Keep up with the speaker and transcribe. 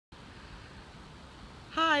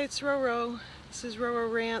Hi, it's RoRo. This is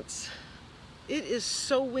RoRo Rants. It is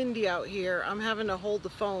so windy out here. I'm having to hold the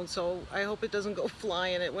phone, so I hope it doesn't go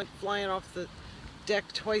flying. It went flying off the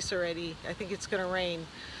deck twice already. I think it's gonna rain,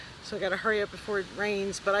 so I gotta hurry up before it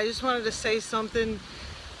rains. But I just wanted to say something.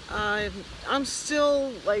 I'm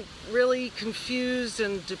still like really confused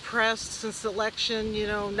and depressed since the election, you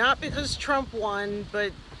know, not because Trump won,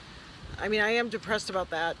 but I mean, I am depressed about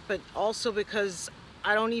that, but also because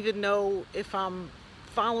I don't even know if I'm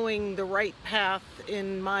following the right path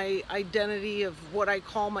in my identity of what I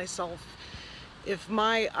call myself, if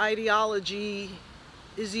my ideology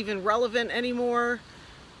is even relevant anymore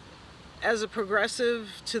as a progressive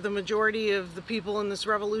to the majority of the people in this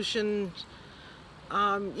revolution.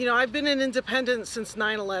 You know, I've been an independent since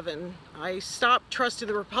 9/11. I stopped trusting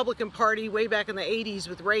the Republican Party way back in the 80s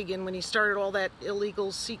with Reagan when he started all that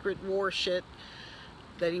illegal secret war shit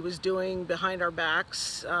that he was doing behind our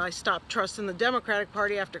backs. I stopped trusting the Democratic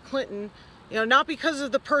Party after Clinton, you know, not because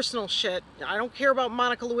of the personal shit. I don't care about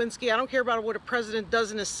Monica Lewinsky. I don't care about what a president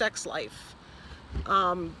does in his sex life.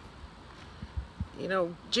 You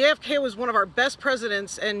know, JFK was one of our best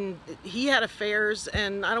presidents, and he had affairs,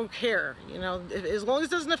 and I don't care. You know, as long as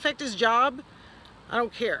it doesn't affect his job, I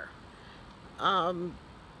don't care.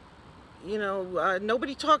 You know,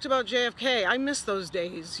 nobody talked about JFK. I miss those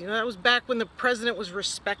days. You know, that was back when the president was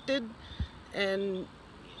respected, and,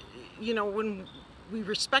 you know, when we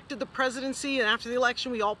respected the presidency, and after the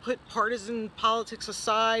election we all put partisan politics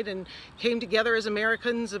aside and came together as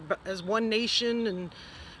Americans, as one nation, and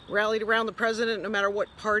rallied around the president no matter what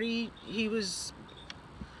party he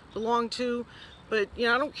belonged to. But, you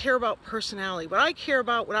know, I don't care about personality. What I care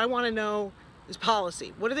about, what I want to know is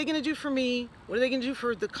policy. What are they going to do for me? What are they going to do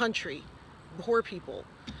for the country, poor people,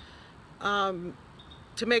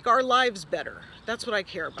 to make our lives better? That's what I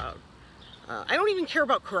care about. I don't even care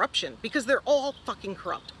about corruption, because they're all fucking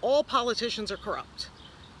corrupt. All politicians are corrupt.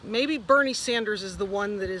 Maybe Bernie Sanders is the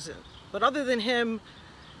one that isn't. But other than him,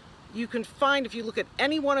 you can find, if you look at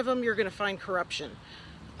any one of them, you're going to find corruption.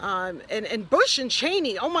 And Bush and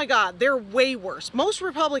Cheney, oh my God, they're way worse. Most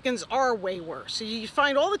Republicans are way worse. So you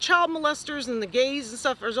find all the child molesters and the gays and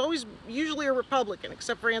stuff, there's always usually a Republican,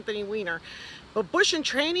 except for Anthony Weiner. But Bush and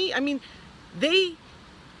Cheney, I mean, they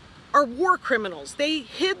are war criminals. They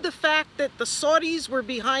hid the fact that the Saudis were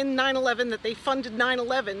behind 9/11, that they funded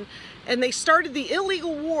 9/11, and they started the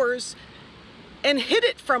illegal wars and hid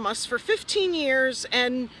it from us for 15 years,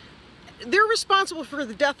 and they're responsible for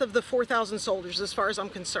the death of the 4,000 soldiers, as far as I'm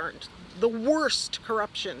concerned. The worst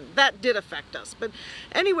corruption. That did affect us. But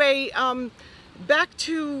anyway, back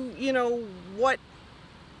to, you know, what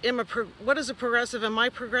is a progressive? Am I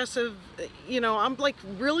progressive? You know, I'm like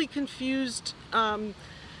really confused.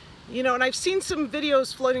 You know, and I've seen some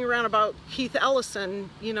videos floating around about Keith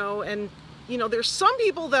Ellison, you know, and, you know, there's some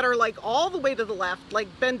people that are like all the way to the left, like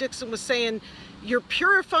Ben Dixon was saying, you're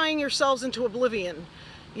purifying yourselves into oblivion.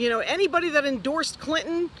 You know, anybody that endorsed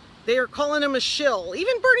Clinton, they are calling him a shill.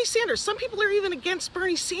 Even Bernie Sanders. Some people are even against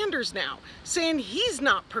Bernie Sanders now, saying he's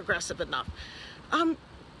not progressive enough.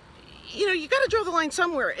 You know, you got to draw the line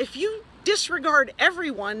somewhere. If you disregard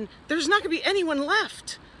everyone, there's not going to be anyone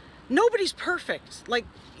left. Nobody's perfect. Like,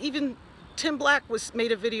 even Tim Black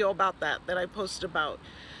made a video about that I posted about.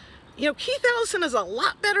 You know, Keith Ellison is a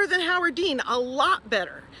lot better than Howard Dean, a lot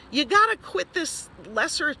better. You gotta quit this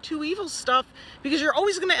lesser of two evils stuff, because you're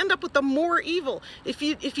always gonna end up with the more evil. If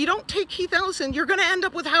you don't take Keith Ellison, you're gonna end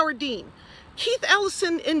up with Howard Dean. Keith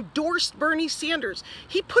Ellison endorsed Bernie Sanders.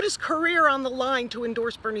 He put his career on the line to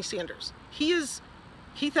endorse Bernie Sanders. Keith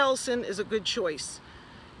Ellison is a good choice.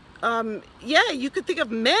 Yeah, you could think of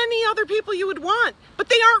many other people you would want, but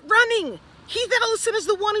they aren't running. Keith Ellison is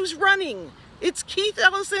the one who's running. It's Keith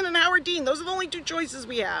Ellison and Howard Dean. Those are the only two choices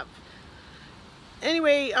we have.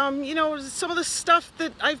 Anyway, you know, some of the stuff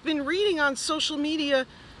that I've been reading on social media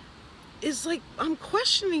is like, I'm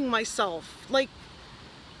questioning myself. Like,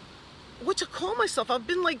 what to call myself? I've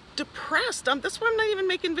been like depressed. That's why I'm not even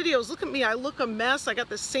making videos. Look at me, I look a mess. I got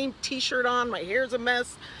the same t-shirt on, my hair's a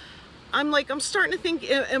mess. I'm starting to think,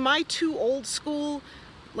 am I too old school?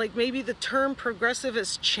 Like, maybe the term progressive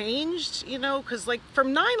has changed, you know, because like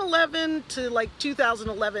from 9/11 to like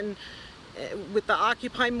 2011 with the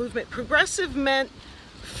Occupy movement, progressive meant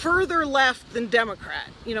further left than Democrat.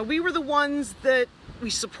 You know, we were the ones that we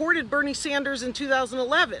supported Bernie Sanders in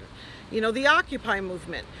 2011, you know, the Occupy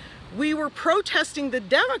movement. We were protesting the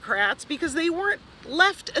Democrats because they weren't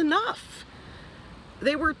left enough.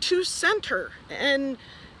 They were too center. And,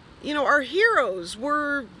 you know, our heroes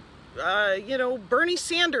were you know, Bernie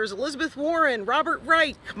Sanders, Elizabeth Warren, Robert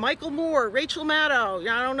Reich, Michael Moore, Rachel Maddow.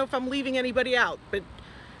 I don't know if I'm leaving anybody out, but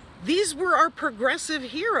These were our progressive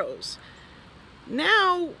heroes.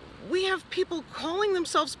 Now we have people calling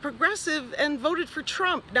themselves progressive and voted for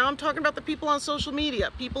Trump. Now I'm talking about the people on social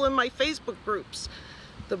media, people in my Facebook groups,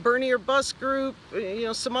 the Bernie or Bust group, you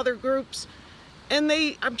know, some other groups. And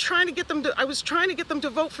I was trying to get them to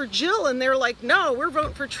vote for Jill, and they're like, no, we're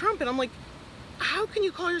voting for Trump. And I'm like, how can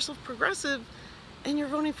you call yourself progressive and you're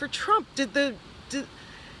voting for Trump? And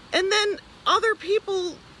then other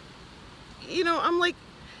people, you know, I'm like,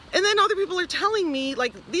 and then other people are telling me,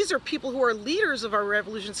 like, these are people who are leaders of our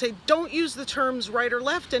revolution, say, don't use the terms right or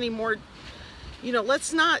left anymore. You know,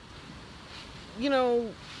 let's not, you know,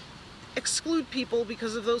 exclude people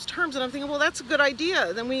because of those terms. And I'm thinking, well, that's a good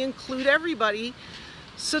idea. Then we include everybody.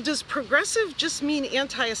 So does progressive just mean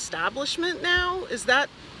anti-establishment now? Is that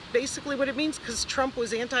basically what it means? Because Trump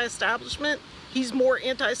was anti-establishment? He's more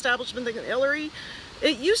anti-establishment than Hillary?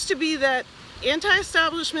 It used to be that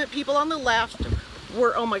anti-establishment people on the left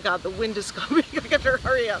were, oh my God, the wind is coming, I better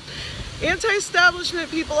hurry up. Anti-establishment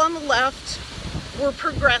people on the left were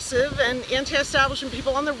progressive, and anti-establishment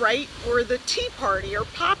people on the right were the Tea Party or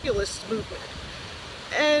populist movement.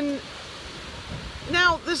 And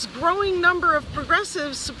now this growing number of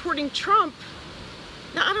progressives supporting Trump,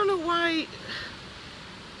 now I don't know why,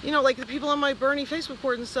 you know, like the people on my Bernie Facebook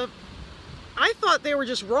board and stuff, I thought they were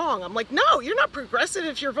just wrong. I'm like, no, you're not progressive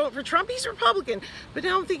if you're voting for Trump, he's Republican. But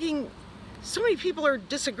now I'm thinking, so many people are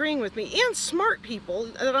disagreeing with me, and smart people,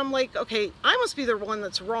 that I'm like, okay, I must be the one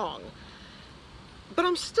that's wrong. But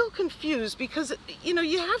I'm still confused because, you know,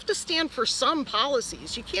 you have to stand for some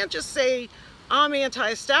policies. You can't just say, I'm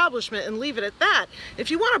anti-establishment and leave it at that. If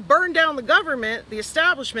you want to burn down the government, the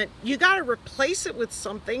establishment, you got to replace it with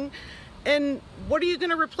something. And what are you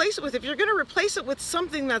going to replace it with? If you're going to replace it with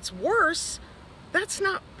something that's worse, that's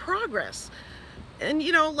not progress. And,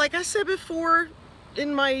 you know, like I said before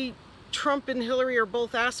in my Trump and Hillary are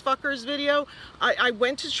both ass fuckers video, I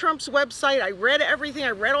went to Trump's website, I read everything,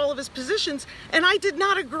 I read all of his positions, and I did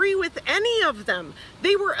not agree with any of them.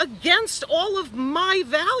 They were against all of my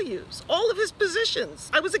values, all of his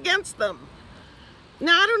positions. I was against them.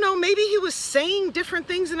 Now, I don't know, maybe he was saying different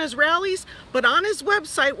things in his rallies, but on his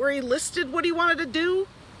website where he listed what he wanted to do,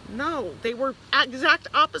 no, they were exact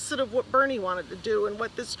opposite of what Bernie wanted to do and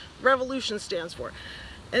what this revolution stands for.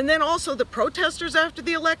 And then also the protesters after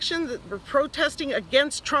the election that were protesting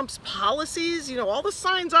against Trump's policies, you know, all the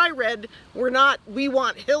signs I read were not, we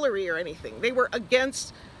want Hillary or anything. They were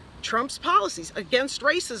against Trump's policies, against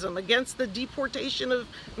racism, against the deportation of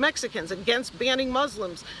Mexicans, against banning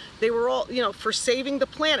Muslims. They were all, you know, for saving the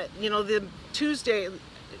planet. You know, the Tuesday,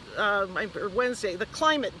 or Wednesday, the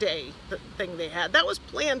climate day thing they had, that was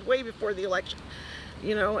planned way before the election,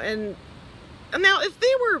 you know. And now if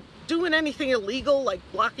they were doing anything illegal, like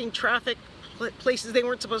blocking traffic, places they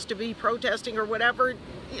weren't supposed to be protesting or whatever,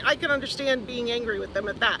 I can understand being angry with them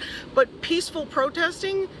at that. But peaceful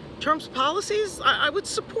protesting, Trump's policies, I would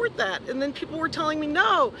support that. And then people were telling me,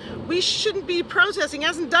 no, we shouldn't be protesting, he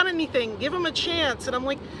hasn't done anything, give him a chance. And I'm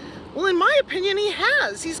like, well, in my opinion, he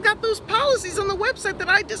has. He's got those policies on the website that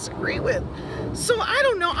I disagree with. So I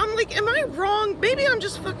don't know, I'm like, am I wrong? Maybe I'm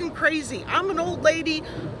just fucking crazy. I'm an old lady,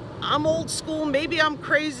 I'm old school, maybe I'm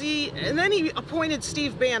crazy. And then he appointed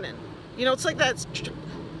Steve Bannon. You know, it's like that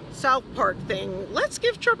South Park thing. Let's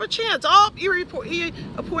give Trump a chance. Oh, he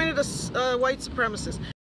appointed a white supremacist.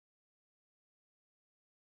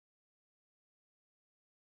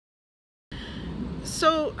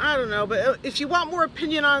 So, I don't know, but if you want more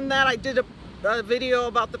opinion on that, I did a video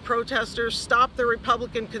about the protesters, Stop the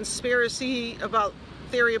Republican Conspiracy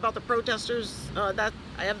theory about the protesters. That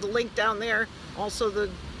I have the link down there. Also the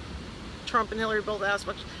Trump and Hillary both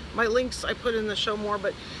aspects. My links I put in the show more,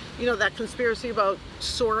 but you know, that conspiracy about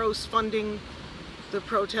Soros funding the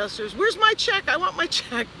protesters. Where's my check? I want my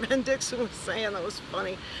check. Ben Dixon was saying, that was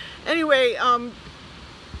funny. Anyway,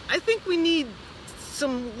 I think we need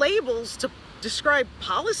some labels to describe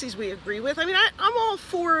policies we agree with. I mean, I'm all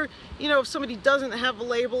for, you know, if somebody doesn't have a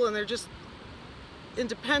label and they're just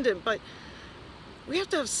independent, but we have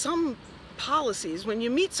to have some policies. When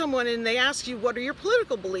you meet someone and they ask you, what are your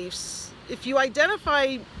political beliefs? If you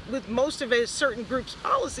identify with most of a certain group's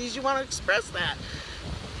policies, you want to express that.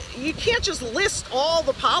 You can't just list all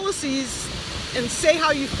the policies and say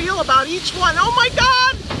how you feel about each one. Oh my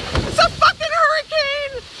God, it's a fucking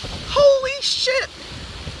hurricane! Holy shit!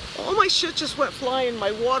 All my shit just went flying.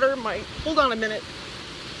 My water, hold on a minute.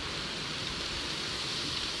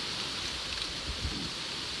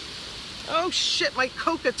 Oh shit, my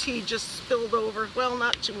coca tea just spilled over. Well,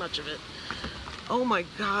 not too much of it. Oh my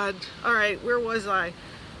God. All right, where was I?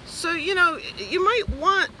 So, you know, you might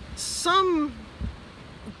want some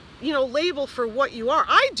you know, label for what you are.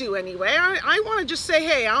 I do anyway. I want to just say,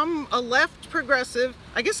 hey, I'm a left progressive.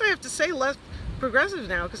 I guess I have to say left progressive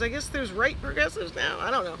now, because I guess there's right progressives now. I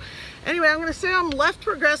don't know. Anyway, I'm going to say I'm left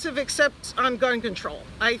progressive except on gun control.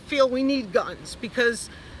 I feel we need guns because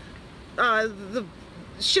the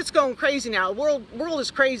shit's going crazy now. World is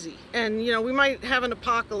crazy, and you know, we might have an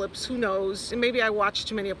apocalypse, who knows, and maybe I watch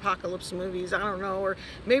too many apocalypse movies, I don't know, or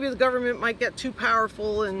maybe the government might get too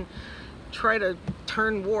powerful and try to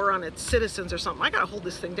turn war on its citizens or something. I gotta hold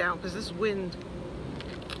this thing down because this wind,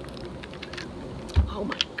 oh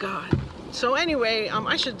my god. So anyway,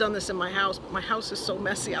 I should have done this in my house, but my house is so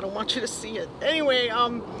messy, I don't want you to see it. Anyway,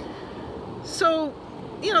 so,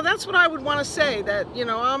 you know, that's what I would want to say, that, you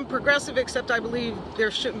know, I'm progressive, except I believe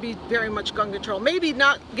there shouldn't be very much gun control. Maybe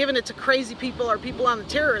not giving it to crazy people or people on the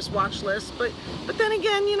terrorist watch list, but then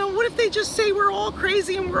again, you know, what if they just say we're all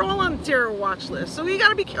crazy and we're all on the terror watch list? So you got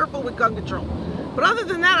to be careful with gun control. But other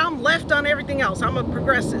than that, I'm left on everything else. I'm a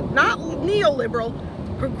progressive, not neoliberal,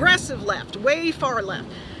 progressive left, way far left.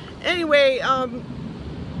 Anyway,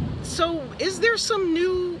 so is there some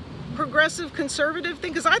new progressive conservative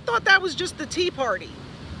thing? Because I thought that was just the Tea Party.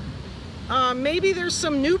 Maybe there's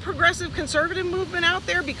some new progressive conservative movement out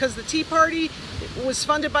there because the Tea Party was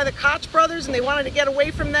funded by the Koch brothers and they wanted to get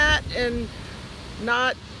away from that and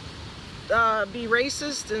not be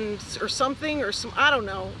racist or something, or some, I don't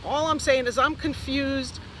know. All I'm saying is I'm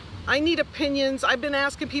confused. I need opinions. I've been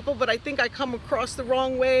asking people, but I think I come across the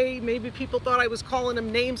wrong way. Maybe people thought I was calling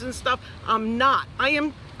them names and stuff. I'm not. I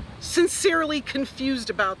am sincerely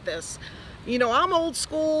confused about this. You know, I'm old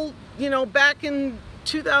school. You know, back in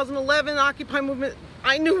 2011, Occupy movement,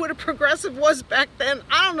 I knew what a progressive was back then.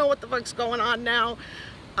 I don't know what the fuck's going on now.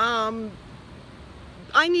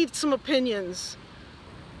 I need some opinions.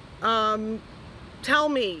 Tell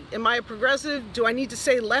me, am I a progressive? Do I need to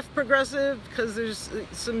say left progressive? Because there's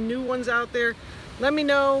some new ones out there. Let me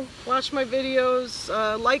know. Watch my videos.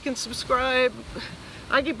 Like and subscribe.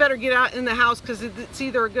 I better get out in the house because it's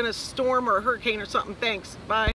either going to storm or a hurricane or something. Thanks. Bye.